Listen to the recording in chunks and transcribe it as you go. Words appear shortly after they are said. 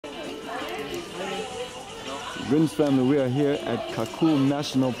Greetings family, we are here at Kakum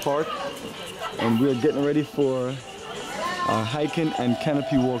National Park and we are getting ready for our hiking and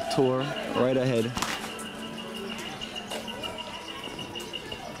canopy walk tour right ahead.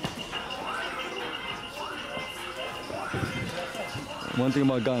 One thing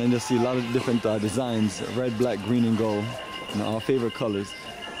about Ghana, you see a lot of different designs, red, black, green and gold, our favorite colors.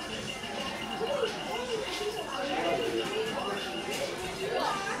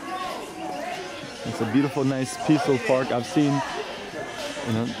 It's a beautiful, nice, peaceful park. I've seen,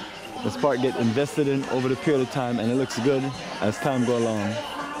 this park get invested in over the period of time, and it looks good as time goes along.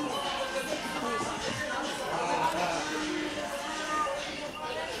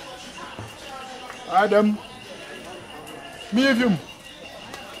 Adam, medium.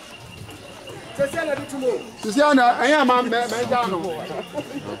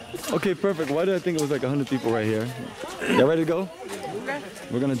 Okay, perfect. Why did I think it was like 100 people right here? Y'all ready to go?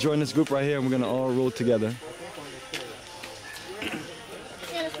 We're gonna join this group right here and we're gonna all roll together.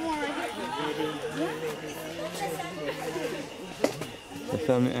 The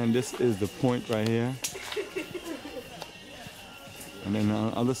family, and this is the point right here. And then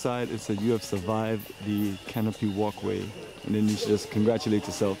on the other side it said you have survived the Canopy Walkway. And then you should just congratulate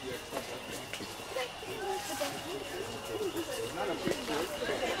yourself.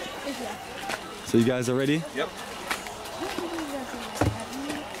 So you guys are ready? Yep.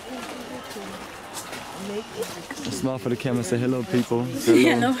 Smile for the camera, say hello people. Say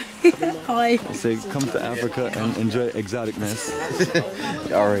hello. Hi. Say come to Africa and enjoy exoticness.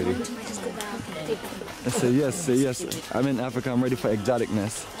 Already. Say yes. I'm in Africa, I'm ready for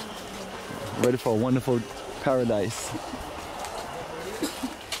exoticness. Ready for a wonderful paradise.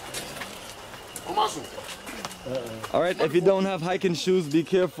 Alright, if you don't have hiking shoes, be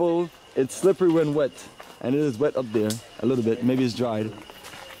careful. It's slippery when wet. And it is wet up there a little bit. Maybe it's dried.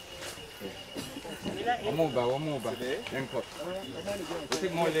 One more back. Then cut. We'll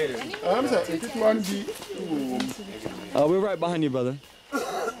take more later. We're right behind you, brother.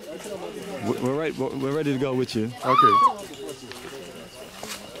 We're ready to go with you. Okay.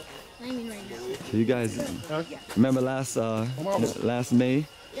 So you guys remember last May?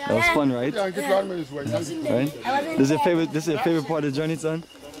 That was fun, right? Right? This is your favorite part of the journey, son?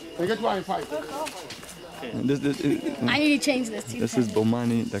 I need to change this too. This is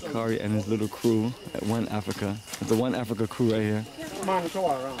Bomani, Dakari, and his little crew at One Africa. It's the One Africa crew right here.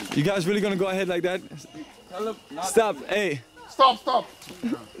 You guys really gonna go ahead like that? Stop, hey. Stop.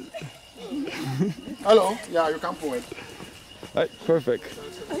 Hello? Yeah, you can point. Right, perfect.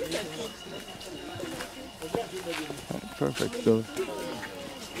 Perfect. So.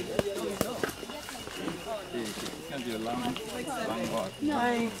 No.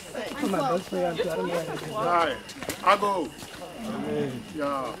 Right. I go.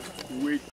 Yeah. Wait.